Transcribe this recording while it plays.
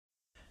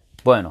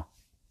Bueno,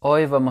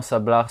 hoy vamos a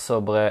hablar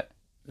sobre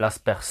las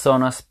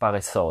personas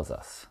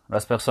perezosas.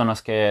 Las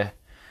personas que,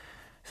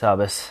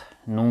 sabes,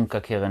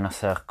 nunca quieren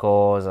hacer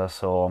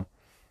cosas o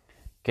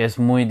que es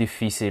muy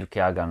difícil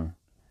que hagan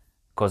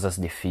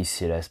cosas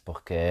difíciles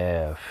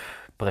porque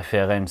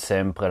prefieren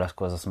siempre las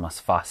cosas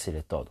más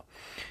fáciles y todo.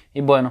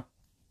 Y bueno,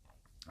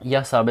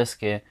 ya sabes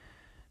que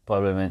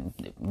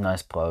probablemente, no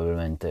es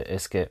probablemente,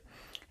 es que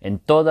en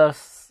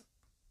todos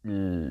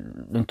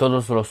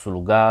los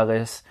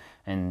lugares,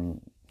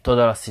 en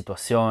todas las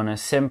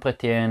situaciones, siempre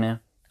tienes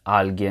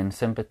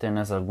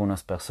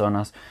algunas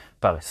personas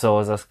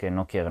perezosas que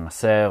no quieren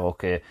hacer o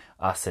que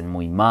hacen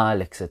muy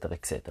mal, etcétera,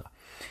 etcétera.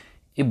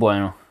 Y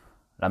bueno,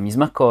 la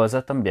misma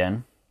cosa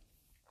también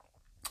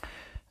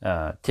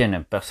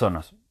tienen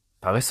personas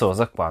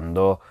perezosas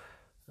cuando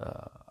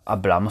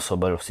hablamos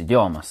sobre los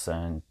idiomas.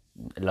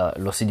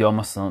 Los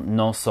idiomas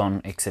no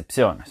son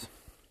excepciones.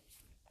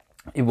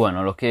 Y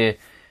bueno, lo que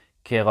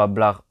quiero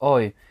hablar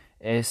hoy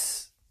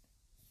es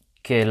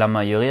que la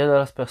mayoría de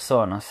las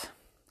personas,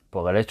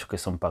 por el hecho que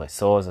son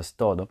perezosas y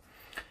todo,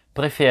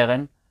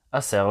 prefieren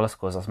hacer las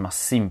cosas más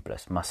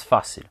simples, más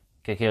fácil.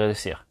 ¿Qué quiere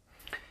decir?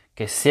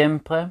 Que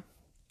siempre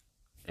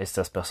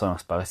estas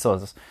personas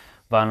perezosas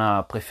van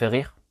a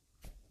preferir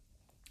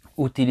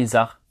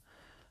utilizar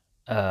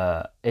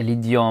el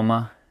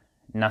idioma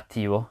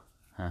nativo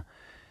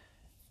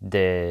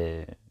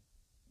de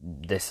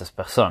esas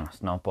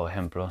personas, ¿no? Por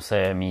ejemplo, si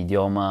mi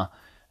idioma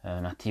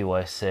nativo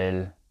es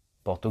el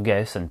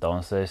portugués,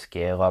 entonces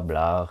quiero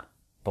hablar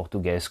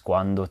portugués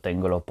cuando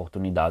tengo la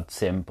oportunidad,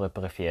 siempre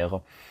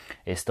prefiero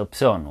esta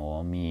opción.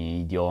 O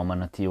mi idioma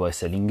nativo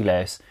es el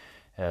inglés,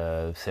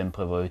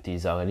 siempre voy a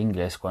utilizar el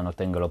inglés cuando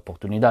tengo la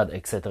oportunidad,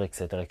 etcétera,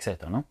 etcétera,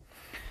 etcétera, ¿no?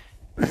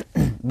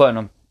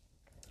 Bueno,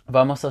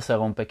 vamos a hacer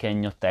un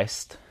pequeño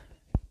test,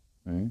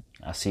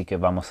 así que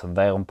vamos a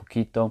ver un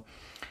poquito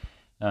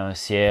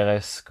si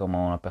eres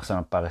como una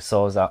persona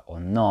perezosa o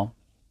no.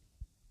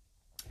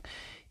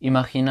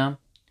 Imagina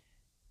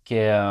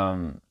que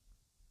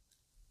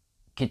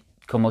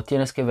como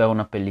tienes que ver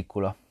una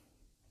película,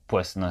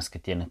 pues no es que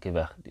tienes que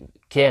ver,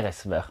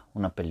 quieres ver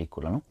una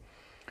película, ¿no?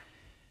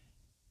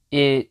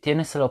 Y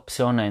tienes la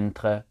opción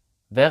entre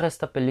ver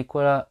esta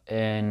película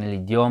en el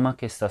idioma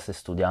que estás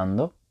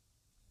estudiando,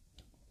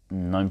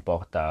 no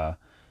importa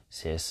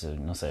si es,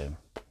 no sé,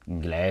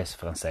 inglés,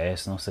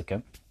 francés, no sé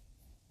qué.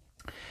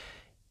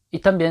 Y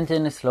también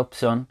tienes la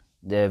opción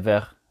de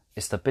ver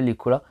esta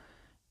película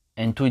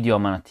en tu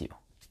idioma nativo,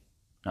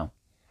 ¿no?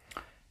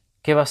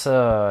 ¿Qué vas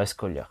a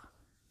escoger?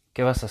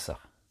 ¿Qué vas a hacer?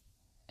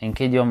 ¿En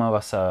qué idioma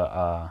vas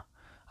a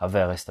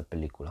ver esta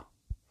película?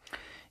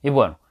 Y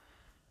bueno,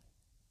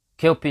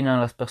 ¿qué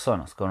opinan las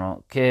personas?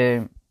 ¿Por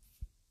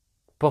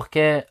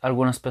qué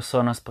algunas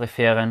personas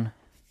prefieren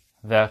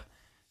ver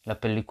la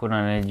película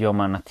en el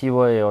idioma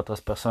nativo y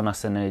otras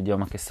personas en el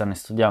idioma que están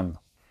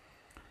estudiando?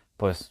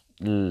 Pues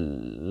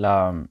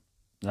la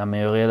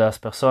mayoría de las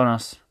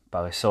personas,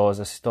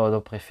 perezosas y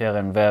todo,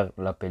 prefieren ver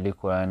la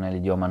película en el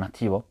idioma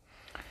nativo,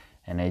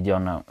 en el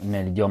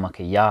idioma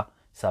que ya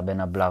saben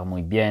hablar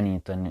muy bien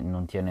y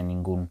no tienen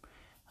ningún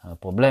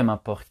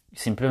problema,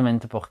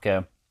 simplemente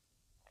porque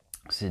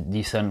se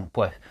dicen,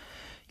 pues,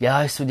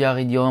 ya estudiar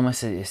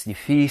idiomas es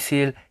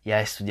difícil, ya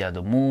he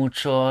estudiado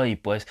mucho y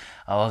pues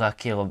ahora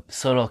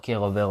solo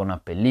quiero ver una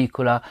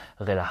película,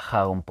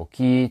 relajar un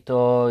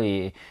poquito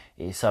y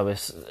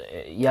sabes,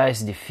 ya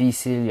es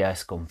difícil, ya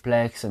es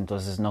complejo,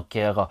 entonces no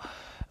quiero,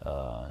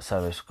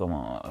 sabes,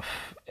 como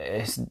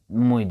es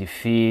muy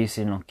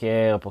difícil, no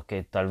quiero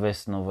porque tal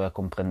vez no voy a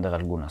comprender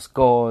algunas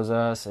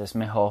cosas, es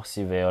mejor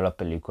si veo la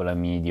película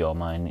en mi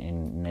idioma,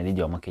 en el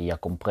idioma que ya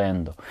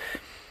comprendo.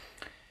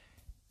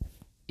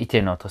 Y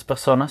tiene otras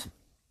personas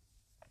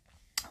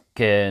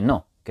que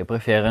no, que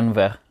prefieren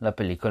ver la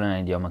película en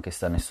el idioma que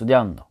están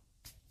estudiando.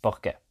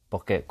 ¿Por qué?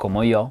 Porque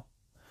como yo,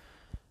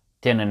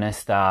 tienen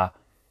esta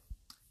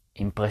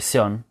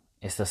impresión,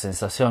 esta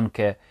sensación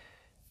que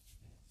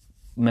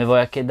me voy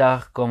a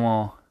quedar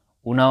como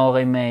 1 hora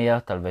y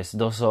media, tal vez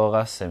 2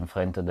 horas,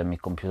 enfrente de mi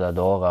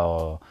computadora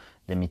o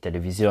de mi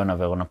televisión a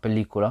ver una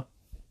película.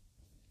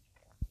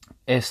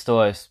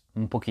 Esto es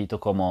un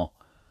poquito como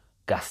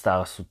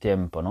gastar su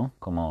tiempo, ¿no?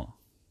 Como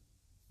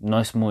no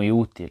es muy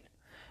útil.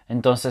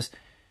 Entonces,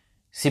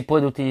 si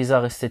puedo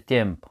utilizar este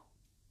tiempo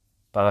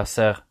para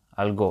hacer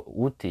algo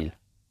útil,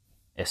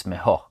 es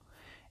mejor.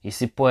 Y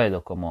si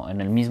puedo, como en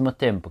el mismo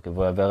tiempo que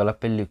voy a ver la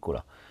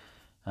película,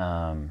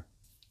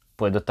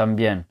 puedo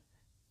también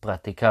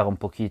practicar un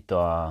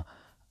poquito a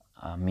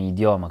mi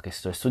idioma que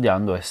estoy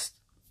estudiando,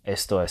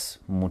 esto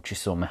es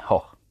muchísimo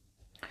mejor.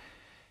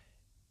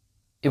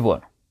 Y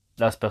bueno,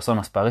 las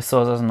personas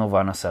perezosas no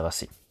van a ser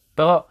así.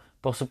 Pero,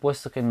 por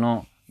supuesto que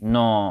no,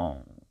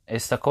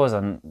 esta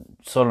cosa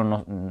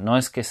solo no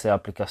es que se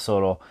aplica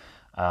solo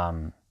a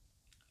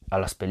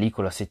las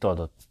películas y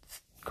todo.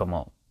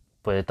 Como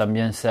puede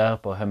también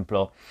ser, por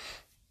ejemplo,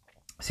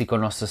 si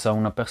conoces a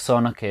una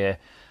persona que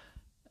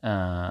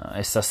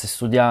está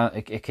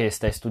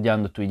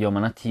estudiando tu idioma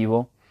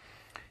nativo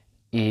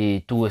y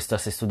tú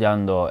estás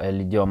estudiando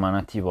el idioma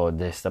nativo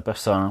de esta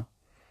persona,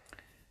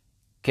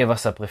 ¿qué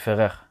vas a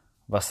preferir?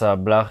 ¿Vas a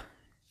hablar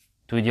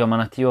tu idioma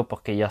nativo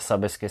porque ya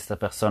sabes que esta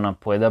persona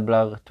puede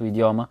hablar tu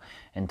idioma?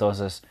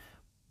 Entonces,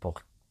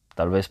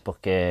 tal vez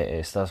porque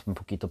estás un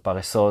poquito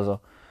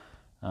perezoso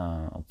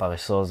o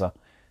perezosa,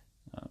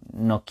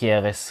 no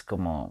quieres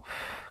como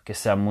que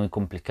sea muy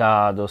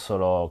complicado,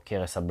 solo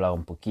quieres hablar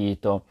un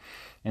poquito.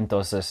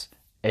 Entonces,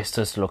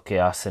 esto es lo que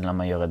hacen la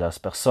mayoría de las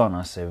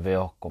personas. Y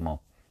veo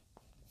como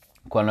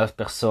cuando las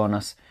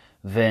personas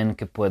ven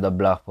que puedo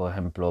hablar, por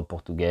ejemplo,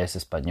 portugués,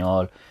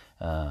 español,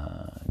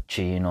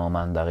 chino,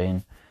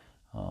 mandarín,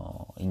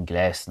 o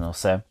inglés, no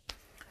sé,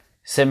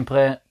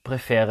 siempre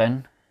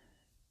prefieren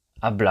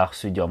hablar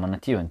su idioma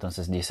nativo.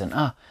 Entonces dicen,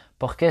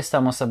 ¿por qué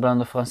estamos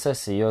hablando francés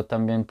si yo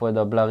también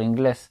puedo hablar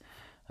inglés?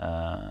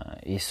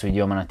 Y su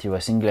idioma nativo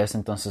es inglés,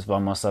 entonces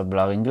vamos a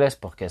hablar inglés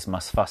porque es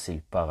más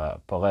fácil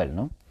por él,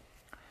 ¿no?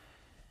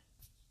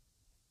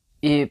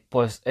 Y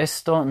pues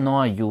esto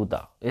no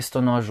ayuda,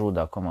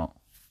 como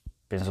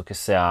pienso que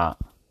sea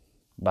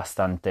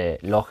bastante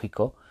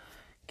lógico,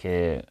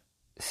 que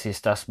si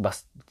estás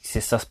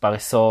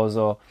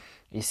perezoso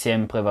y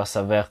siempre vas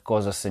a ver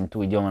cosas en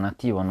tu idioma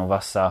nativo, no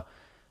vas a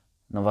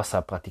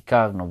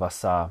practicar, no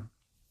vas a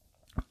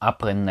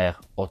aprender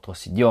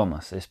otros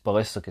idiomas. Es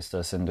por eso que estoy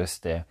haciendo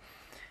este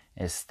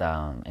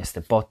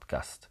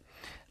podcast.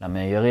 La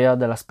mayoría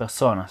de las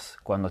personas,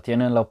 cuando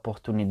tienen la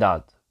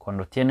oportunidad,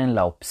 cuando tienen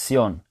la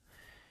opción,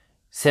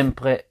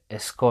 siempre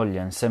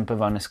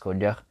van a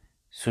escoger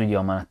su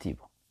idioma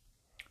nativo.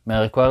 Me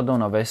recuerdo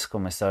una vez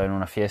como estaba en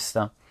una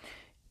fiesta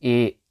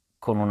y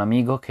con un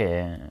amigo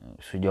que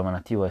su idioma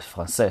nativo es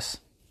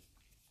francés.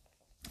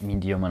 Mi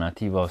idioma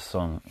nativo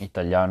son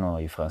italiano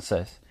y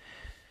francés.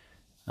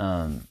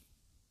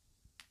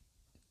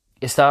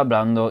 Estaba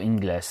hablando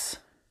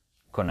inglés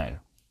con él.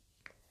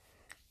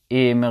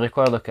 Y me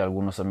recuerdo que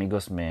algunos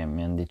amigos me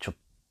han dicho,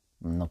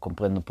 no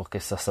comprendo por qué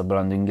estás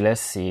hablando inglés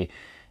si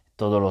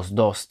todos los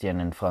dos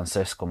tienen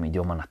francés como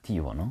idioma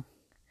nativo, ¿no?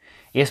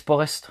 Y es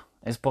por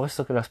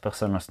esto que las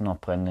personas no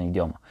aprenden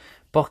idioma.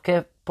 ¿Por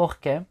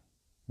qué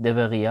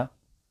debería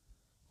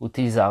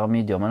utilizar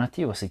mi idioma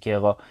nativo si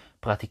quiero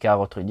practicar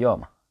otro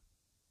idioma?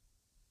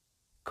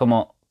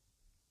 Como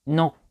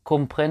no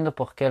comprendo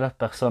por qué las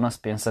personas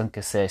piensan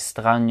que sea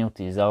extraño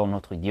utilizar un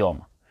otro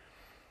idioma.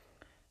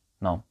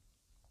 No.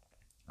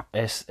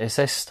 Es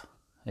esto,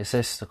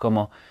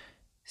 como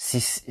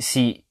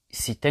si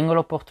tengo la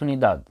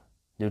oportunidad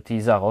de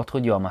utilizar otro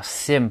idioma,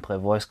 siempre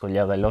voy a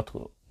escoger el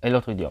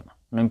otro idioma,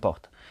 no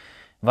importa.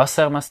 Va a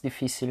ser más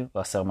difícil,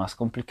 va a ser más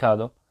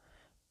complicado,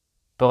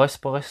 pero es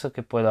por eso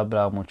que puedo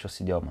hablar muchos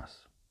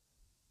idiomas.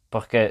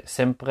 Porque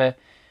siempre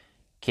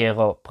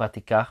quiero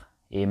practicar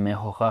y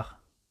mejorar.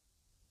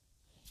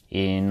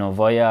 Y no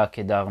voy a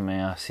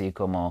quedarme así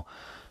como,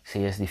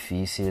 si es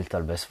difícil,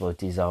 tal vez voy a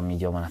utilizar mi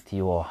idioma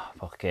nativo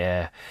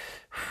porque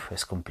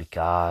es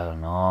complicado,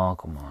 ¿no?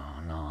 Como,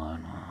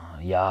 no,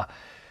 ya,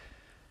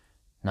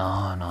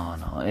 no.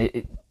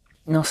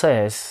 No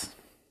sé,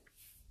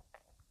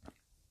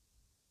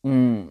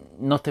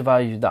 no te va a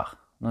ayudar.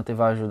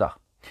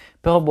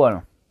 Pero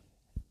bueno,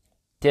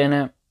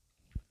 tiene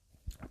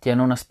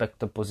un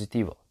aspecto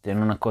positivo,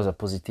 tiene una cosa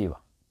positiva.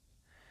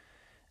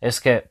 Es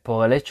que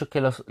por el hecho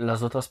que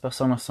las otras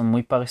personas son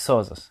muy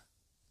perezosas,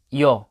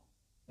 yo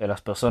y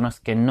las personas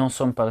que no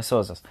son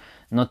perezosas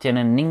no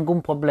tienen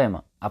ningún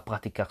problema a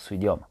practicar su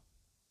idioma.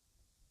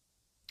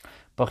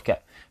 ¿Por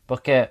qué?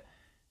 Porque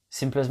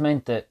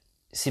simplemente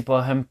si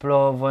por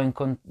ejemplo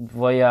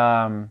voy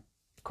a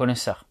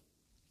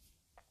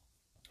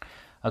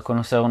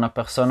conocer una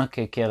persona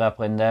que quiere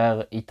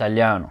aprender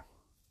italiano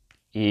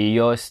y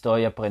yo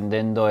estoy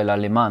aprendiendo el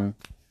alemán,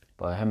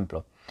 por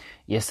ejemplo,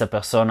 y esta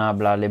persona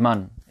habla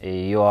alemán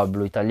y yo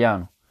hablo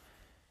italiano,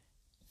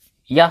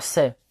 ya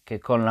sé que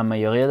con la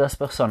mayoría de las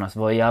personas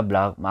voy a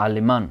hablar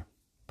alemán.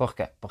 ¿Por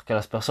qué? Porque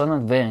las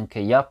personas ven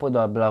que ya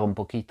puedo hablar un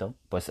poquito,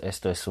 pues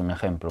esto es un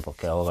ejemplo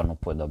porque ahora no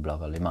puedo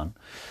hablar alemán.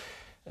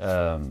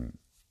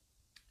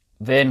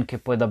 Ven que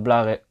puedo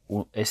hablar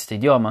este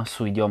idioma,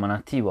 su idioma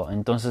nativo,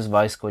 entonces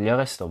va a escoger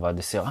esto, va a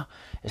decir,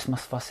 es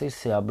más fácil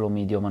si hablo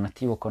mi idioma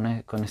nativo con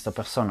esta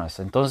persona.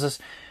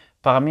 Entonces,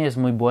 para mí es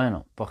muy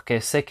bueno,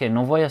 porque sé que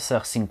no voy a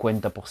ser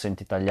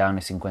 50% italiano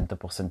y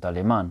 50%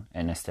 alemán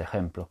en este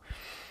ejemplo.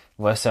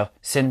 Voy a ser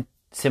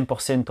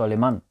 100%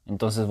 alemán,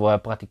 entonces voy a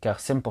practicar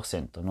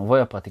 100%, no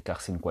voy a practicar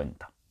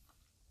 50%.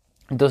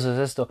 Entonces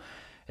esto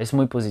es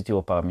muy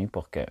positivo para mí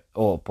porque,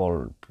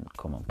 por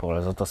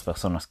las otras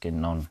personas que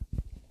no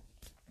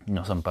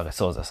son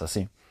perezosas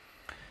así.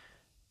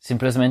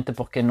 Simplemente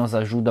porque nos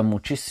ayuda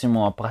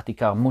muchísimo a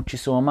practicar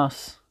muchísimo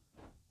más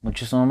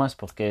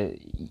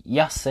porque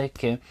ya sé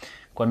que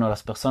cuando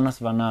las personas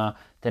van a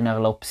tener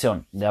la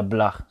opción de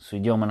hablar su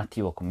idioma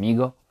nativo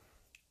conmigo,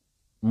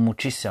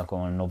 muchísimo,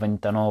 como el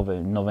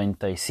 99,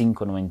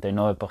 95,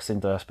 99%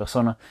 de las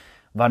personas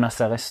van a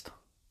hacer esto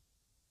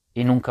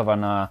y nunca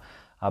van a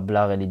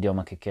hablar el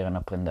idioma que quieren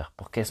aprender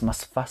porque es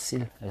más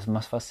fácil.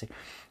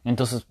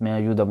 Entonces me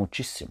ayuda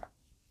muchísimo.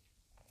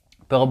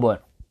 Pero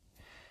bueno,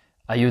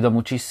 ayuda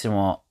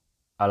muchísimo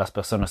a las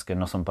personas que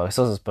no son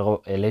perezosas,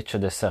 pero el hecho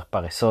de ser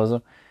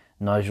perezoso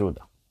no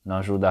ayuda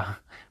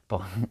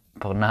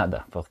por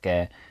nada,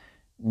 porque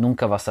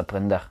nunca vas a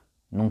aprender,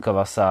 nunca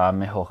vas a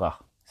mejorar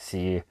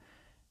si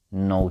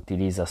no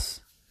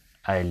utilizas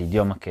el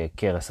idioma que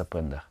quieres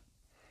aprender.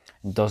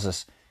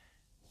 Entonces,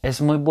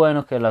 es muy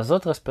bueno que las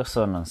otras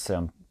personas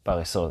sean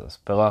perezosas,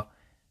 pero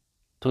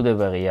tú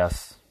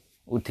deberías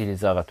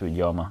utilizar a tu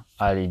idioma,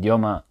 al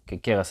idioma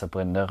que quieras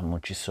aprender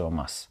muchísimo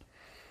más.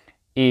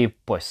 Y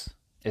pues,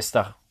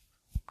 estar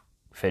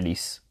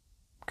feliz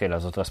que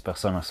las otras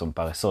personas son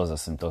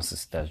perezosas,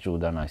 entonces te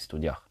ayudan a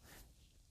estudiar.